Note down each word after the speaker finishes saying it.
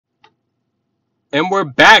And we're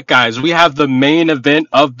back, guys. We have the main event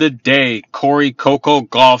of the day. Coco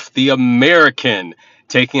Gauff, the American,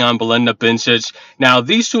 taking on Belinda Bencic. Now,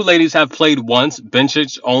 these two ladies have played once.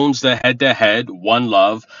 Bencic owns the head-to-head, one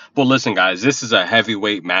love. But listen, guys, this is a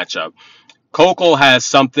heavyweight matchup. Coco has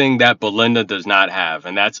something that Belinda does not have,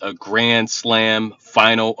 and that's a Grand Slam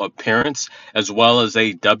final appearance as well as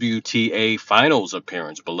a WTA finals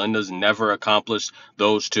appearance. Belinda's never accomplished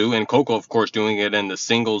those two, and Coco, of course, doing it in the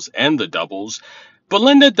singles and the doubles.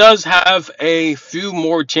 Belinda does have a few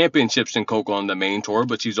more championships than Coco on the main tour,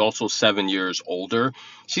 but she's also 7 years older.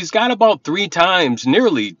 She's got about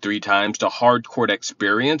nearly three times the hard court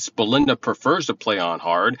experience. Belinda prefers to play on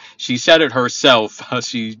hard. She said it herself.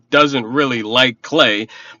 She doesn't really like clay,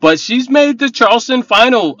 but she's made the Charleston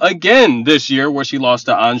final again this year where she lost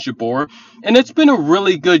to Ons Jabeur, and it's been a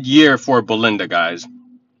really good year for Belinda, guys.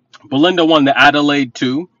 Belinda won the Adelaide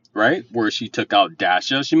 2, right, where she took out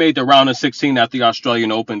Dasha. She made the round of 16 at the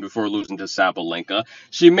Australian Open before losing to Sabalenka.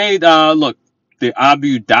 She made, the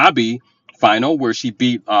Abu Dhabi final where she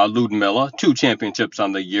beat Ludmilla, 2 championships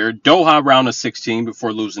on the year. Doha round of 16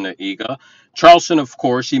 before losing to Iga. Charleston, of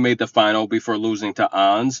course, she made the final before losing to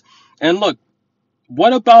Ons. And look,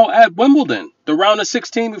 what about at Wimbledon? The round of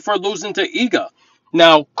 16 before losing to Iga.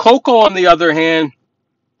 Now, Coco, on the other hand,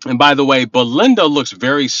 and by the way, Belinda looks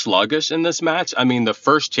very sluggish in this match. I mean, the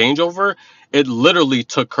first changeover, it literally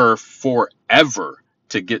took her forever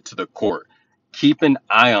to get to the court. Keep an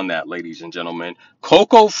eye on that, ladies and gentlemen.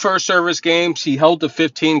 Coco, first service game, she held to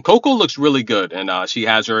 15. Coco looks really good, and she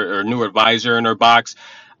has her new advisor in her box.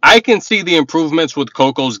 I can see the improvements with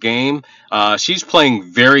Coco's game. She's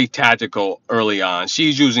playing very tactical early on.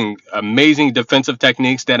 She's using amazing defensive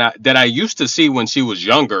techniques that I used to see when she was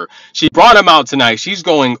younger. She brought them out tonight. She's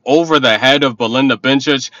going over the head of Belinda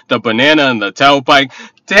Bencic, the banana and the tailpipe.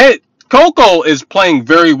 Coco is playing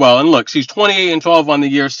very well. And look, she's 28-12 on the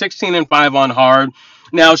year, 16-5 on hard.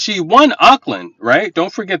 Now, she won Auckland, right?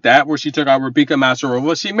 Don't forget that, where she took out Rebeka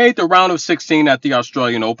Masarova. She made the round of 16 at the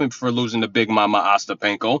Australian Open before losing to Big Mama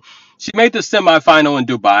Ostapenko. She made the semifinal in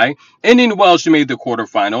Dubai. Indian Wells, she made the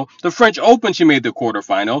quarterfinal. The French Open, she made the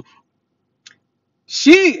quarterfinal.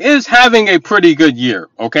 She is having a pretty good year,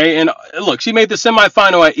 okay? And look, she made the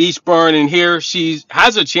semifinal at Eastbourne, and here she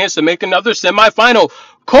has a chance to make another semifinal.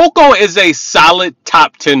 Coco is a solid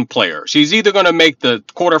top 10 player. She's either going to make the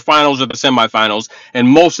quarterfinals or the semifinals in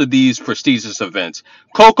most of these prestigious events.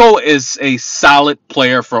 Coco is a solid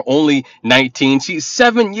player for only 19. She's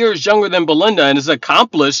 7 years younger than Belinda and has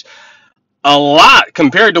accomplished a lot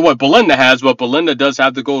compared to what Belinda has, but Belinda does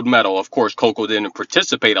have the gold medal. Of course, Coco didn't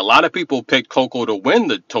participate. A lot of people picked Coco to win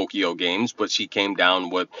the Tokyo Games, but she came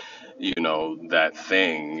down with, that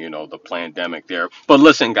thing, the pandemic there. But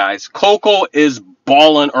listen, guys, Coco is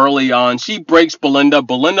balling early on. She breaks Belinda.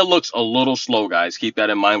 Belinda looks a little slow, guys. Keep that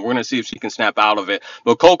in mind. We're going to see if she can snap out of it.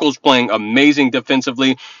 But Coco's playing amazing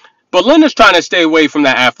defensively. Belinda's trying to stay away from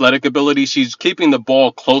that athletic ability. She's keeping the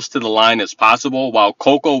ball close to the line as possible, while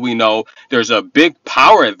Coco, we know there's a big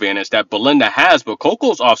power advantage that Belinda has, but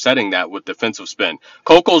Coco's offsetting that with defensive spin.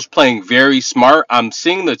 Coco's playing very smart. I'm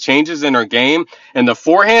seeing the changes in her game, and the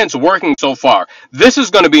forehand's working so far. This is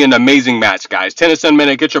going to be an amazing match, guys. Tennis in a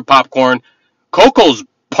minute. Get your popcorn. Coco's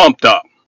pumped up.